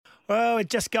Well, it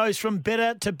just goes from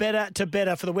better to better to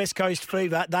better for the West Coast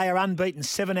Fever. They are unbeaten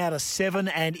 7 out of 7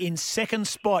 and in second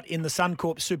spot in the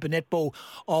Suncorp Super Netball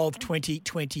of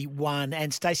 2021.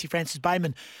 And Stacey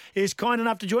Francis-Bayman is kind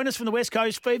enough to join us from the West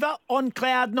Coast Fever on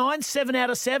Cloud 9, 7 out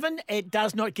of 7. It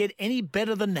does not get any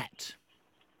better than that.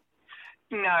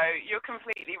 No, you're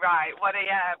completely right. What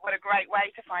a great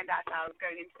way to find ourselves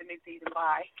going into the mid-season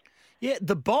bye. Yeah,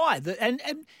 the bye, and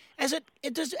as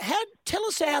it does. Tell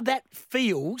us how that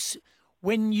feels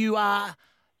when you've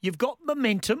got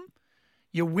momentum,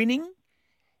 you're winning.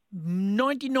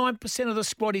 99% of the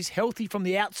squad is healthy from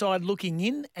the outside looking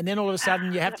in, and then all of a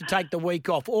sudden you have to take the week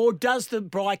off. Or does the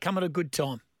bye come at a good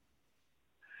time?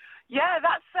 Yeah,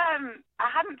 that's. I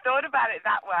hadn't thought about it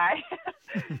that way,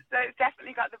 so it's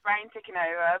definitely got the brain ticking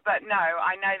over. But no,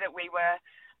 I know that we were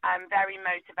very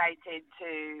motivated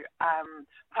to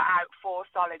put out 4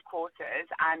 solid quarters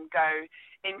and go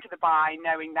into the bye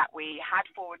knowing that we had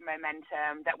forward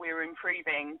momentum, that we were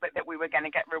improving, but that we were going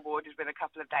to get rewarded with a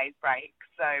couple of days break.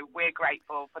 So we're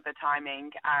grateful for the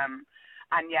timing.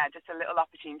 And, yeah, just a little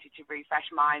opportunity to refresh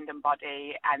mind and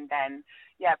body and then,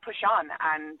 push on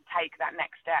and take that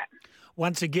next step.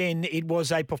 Once again, it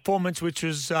was a performance which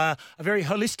was a very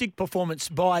holistic performance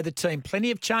by the team.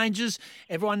 Plenty of changes.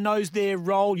 Everyone knows their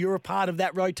role. You're a part of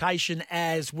that rotation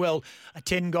as well. A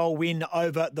 10-goal win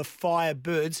over the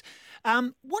Firebirds.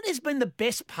 What has been the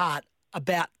best part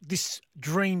about this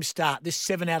dream start, this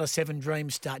 7 out of 7 dream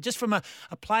start, just from a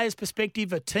player's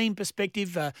perspective, a team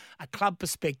perspective, a club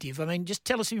perspective? I mean, just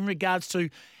tell us in regards to,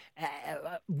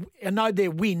 I know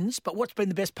they're wins, but what's been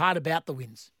the best part about the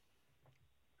wins?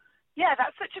 Yeah,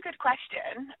 that's such a good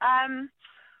question.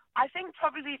 I think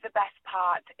probably the best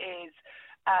part is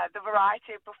the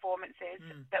variety of performances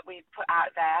that we've put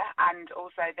out there and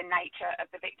also the nature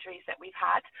of the victories that we've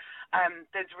had.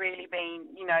 There's really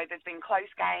been, there's been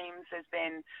close games, there's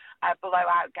been a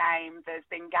blowout game, there's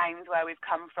been games where we've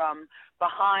come from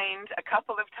behind a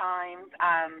couple of times,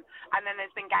 and then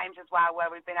there's been games as well where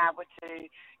we've been able to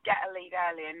get a lead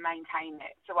early and maintain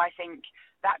it. So I think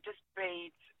that just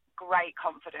breeds great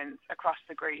confidence across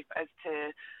the group as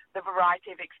to the variety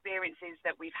of experiences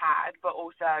that we've had, but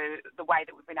also the way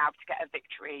that we've been able to get a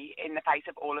victory in the face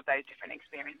of all of those different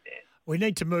experiences. We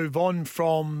need to move on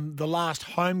from the last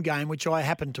home game, which I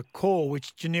happened to call,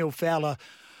 which Janelle Fowler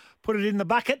put it in the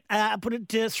bucket, put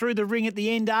it through the ring at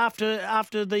the end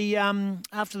after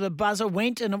the buzzer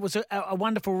went, and it was a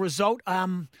wonderful result.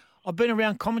 I've been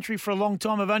around commentary for a long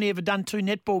time. I've only ever done 2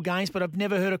 netball games, but I've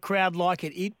never heard a crowd like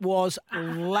it. It was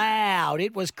loud.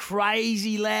 It was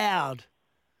crazy loud.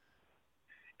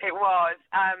 It was.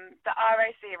 The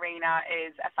RAC Arena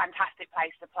is a fantastic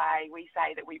place to play. We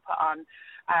say that we put on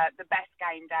the best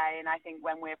game day, and I think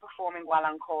when we're performing well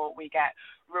on court, we get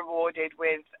rewarded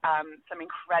with some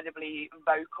incredibly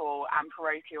vocal and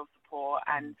parochial support.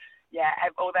 And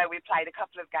although we've played a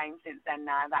couple of games since then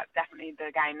now, that's definitely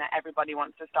the game that everybody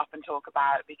wants to stop and talk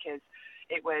about because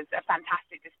it was a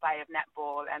fantastic display of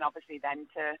netball, and obviously then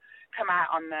to come out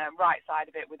on the right side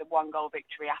of it with a 1-goal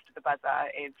victory after the buzzer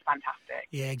is fantastic.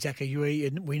 Yeah, exactly.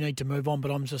 We need to move on,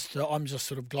 but I'm just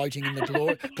sort of gloating in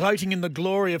the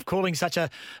glory of calling such an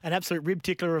absolute rib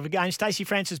tickler of a game. Stacey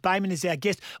Francis-Bayman is our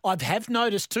guest. I have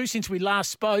noticed too since we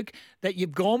last spoke that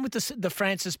you've gone with the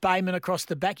Francis-Bayman across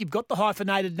the back. You've got the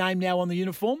hyphenated name now on the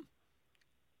uniform.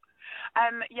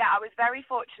 I was very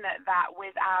fortunate that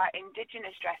with our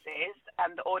Indigenous dresses,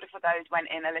 the order for those went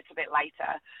in a little bit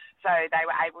later. So they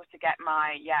were able to get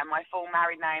my full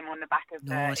married name on the back of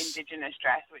the Indigenous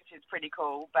dress, which is pretty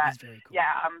cool. But cool.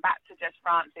 I'm back to just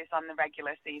Francis on the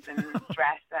regular season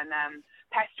dress and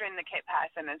pestering the kit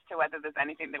person as to whether there's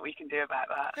anything that we can do about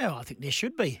that. Yeah, I think there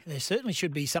should be. There certainly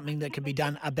should be something that can be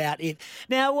done about it.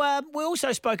 Now, we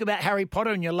also spoke about Harry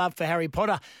Potter and your love for Harry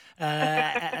Potter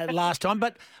last time,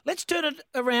 but let's turn it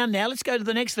around now. Let's go to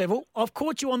the next level. I've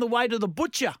caught you on the way to the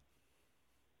butcher.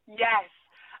 Yes.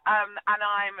 And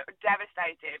I'm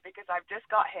devastated because I've just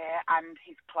got here and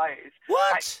he's closed.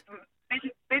 What?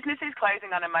 Business is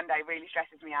closing on a Monday really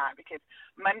stresses me out because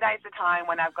Monday's the time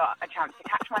when I've got a chance to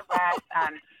catch my breath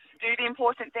and do the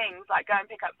important things like go and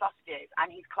pick up sausages,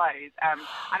 and he's closed. And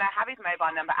I have his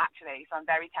mobile number actually, so I'm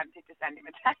very tempted to send him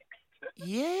a text.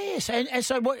 Yes, and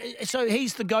so what? So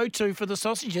he's the go-to for the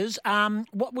sausages.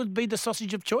 What would be the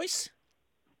sausage of choice?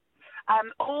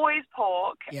 Always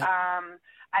pork. Yep.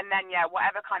 And then,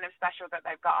 whatever kind of special that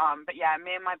they've got on. But,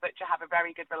 me and my butcher have a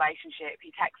very good relationship.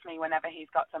 He texts me whenever he's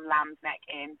got some lamb's neck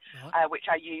in, which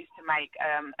I use to make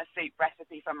a soup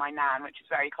recipe from my nan, which is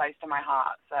very close to my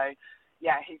heart. So,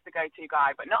 he's the go-to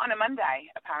guy, but not on a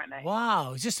Monday, apparently.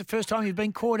 Wow. Is this the first time you've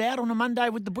been caught out on a Monday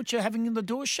with the butcher having the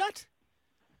door shut?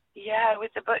 Yeah,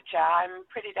 with the butcher, I'm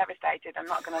pretty devastated. I'm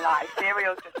not going to lie.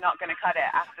 Cereal's just not going to cut it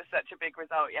after such a big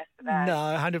result yesterday.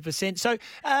 No, 100%. So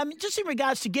just in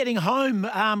regards to getting home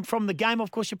from the game,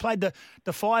 of course, you played the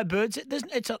Firebirds.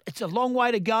 It's a long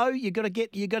way to go. You got to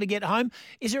get home.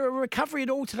 Is there a recovery at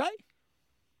all today?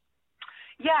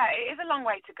 Yeah, it is a long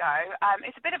way to go.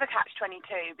 It's a bit of a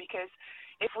catch-22 because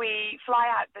if we fly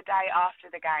out the day after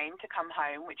the game to come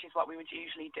home, which is what we would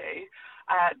usually do,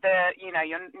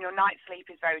 your night sleep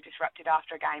is very disrupted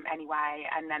after a game anyway,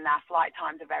 and then our flight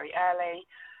times are very early.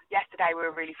 Yesterday we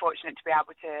were really fortunate to be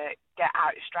able to get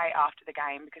out straight after the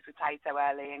game because we played so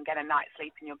early and get a night's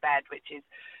sleep in your bed, which is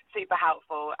super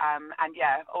helpful.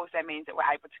 Also means that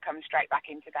we're able to come straight back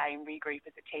in today and regroup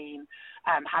as a team,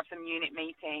 have some unit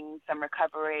meetings, some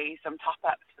recovery, some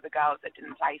top-ups for the girls that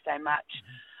didn't play so much.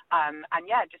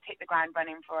 Just hit the ground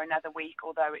running for another week,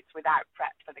 although it's without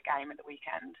prep for the game at the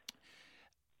weekend.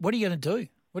 What are you going to do?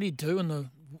 What do you do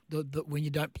when you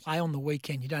don't play on the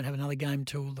weekend? You don't have another game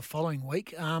till the following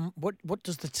week. What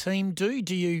does the team do?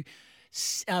 Do you,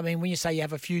 when you say you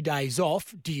have a few days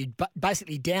off, do you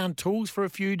basically down tools for a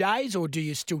few days, or do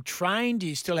you still train? Do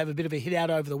you still have a bit of a hit out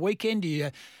over the weekend? Do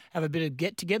you have a bit of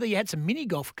get together? You had some mini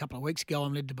golf a couple of weeks ago,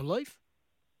 I'm led to believe.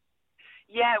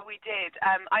 Yeah, we did.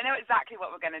 I know exactly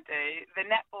what we're going to do. The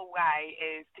netball way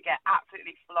is to get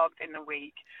absolutely flogged in the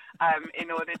week in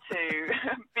order to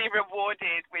be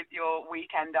rewarded with your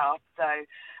weekend off. So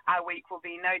our week will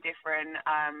be no different.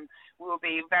 We'll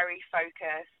be very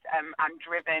focused and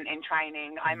driven in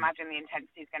training. I imagine the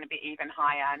intensity is going to be even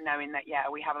higher, knowing that,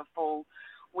 we have a full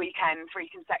weekend,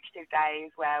 3 consecutive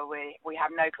days where we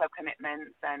have no club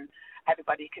commitments and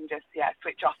everybody can just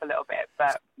switch off a little bit.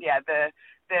 But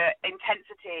the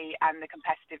intensity and the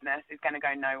competitiveness is going to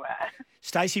go nowhere.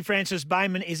 Stacey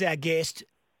Francis-Bayman is our guest.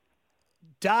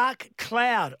 Dark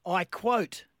cloud, I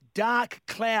quote, dark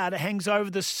cloud hangs over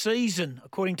the season,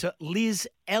 according to Liz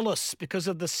Ellis, because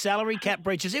of the salary cap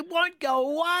breaches. It won't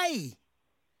go away.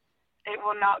 It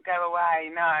will not go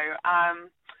away, no.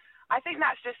 I think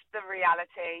that's just the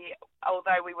reality,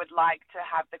 although we would like to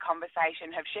have the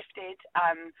conversation have shifted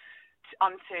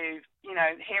onto,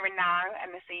 here and now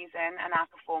and the season and our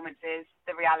performances.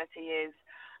 The reality is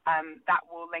that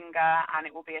will linger and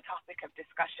it will be a topic of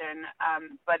discussion,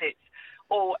 but it's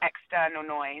all external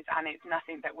noise and it's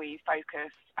nothing that we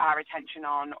focus our attention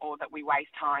on or that we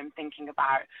waste time thinking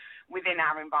about within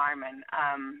our environment.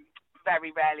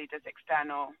 Very rarely does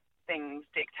external things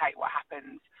dictate what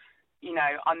happens,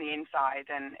 on the inside,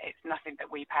 and it's nothing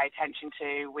that we pay attention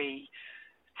to. We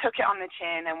took it on the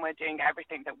chin and we're doing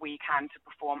everything that we can to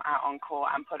perform out on court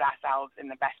and put ourselves in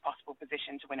the best possible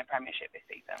position to win a premiership this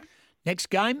season. Next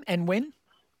game and when?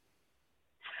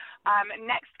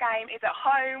 Next game is at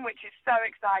home, which is so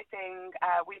exciting.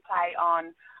 We play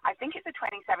on, I think it's the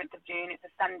 27th of June. It's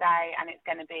a Sunday and it's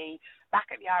going to be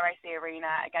back at the RAC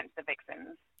Arena against the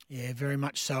Vixens. Yeah, very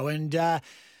much so. And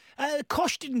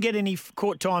Kosh didn't get any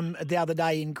court time the other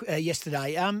day,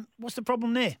 yesterday. What's the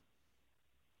problem there?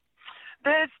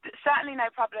 There's certainly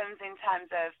no problems in terms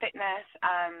of fitness.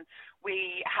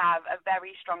 We have a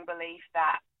very strong belief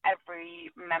that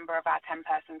every member of our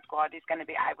 10-person squad is going to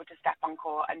be able to step on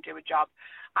court and do a job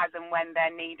as and when they're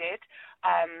needed.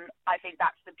 I think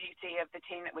that's the beauty of the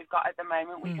team that we've got at the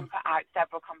moment. We can put out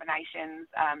several combinations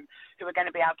who are going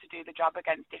to be able to do the job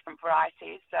against different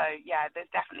varieties. So, there's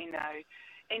definitely no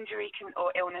injury or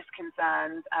illness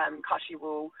concerns. Koshi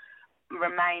will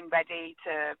remain ready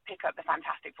to pick up the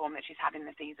fantastic form that she's had in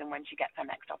the season when she gets her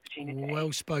next opportunity.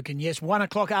 Well spoken, yes. 1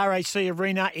 o'clock RAC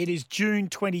Arena. It is June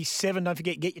 27. Don't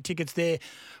forget, get your tickets there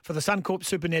for the Suncorp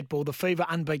Super Netball, the Fever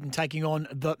unbeaten taking on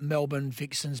the Melbourne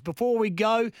Vixens. Before we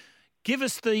go, give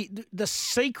us the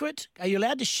secret. Are you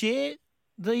allowed to share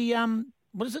the,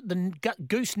 what is it, the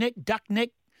goose neck, duck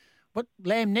neck,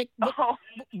 lamb neck?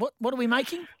 What are we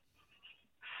making?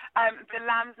 The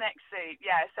lamb's neck soup,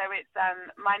 So it's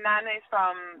my nan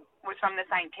was from the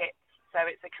St. Kitts, so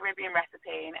it's a Caribbean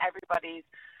recipe, and everybody's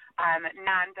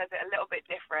nan does it a little bit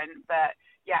different. But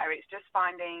it's just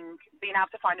being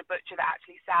able to find a butcher that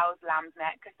actually sells lamb's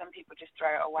neck, because some people just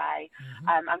throw it away,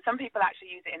 and some people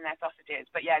actually use it in their sausages.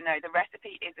 But the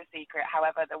recipe is a secret.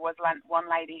 However, there was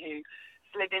one lady who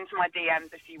slid into my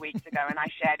DMs a few weeks ago and I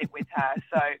shared it with her.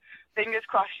 So fingers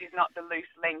crossed she's not the loose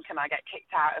link and I get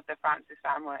kicked out of the Francis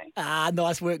family.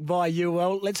 Nice work by you.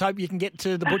 Well, let's hope you can get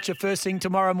to the butcher first thing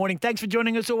tomorrow morning. Thanks for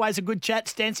joining us. Always a good chat.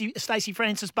 Stacey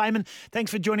Francis-Bayman,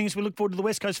 thanks for joining us. We look forward to the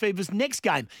West Coast Fever's next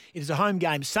game. It is a home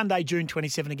game, Sunday, June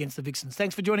 27 against the Vixens.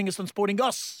 Thanks for joining us on Sporting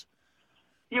Goss.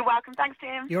 You're welcome. Thanks,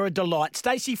 Tim. You're a delight.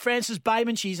 Stacey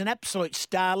Francis-Bayman, she's an absolute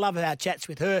star. Love our chats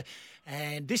with her.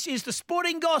 And this is the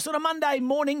Sporting Goss on a Monday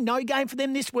morning. No game for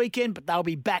them this weekend, but they'll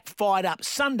be back fired up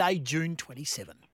Sunday, June 27.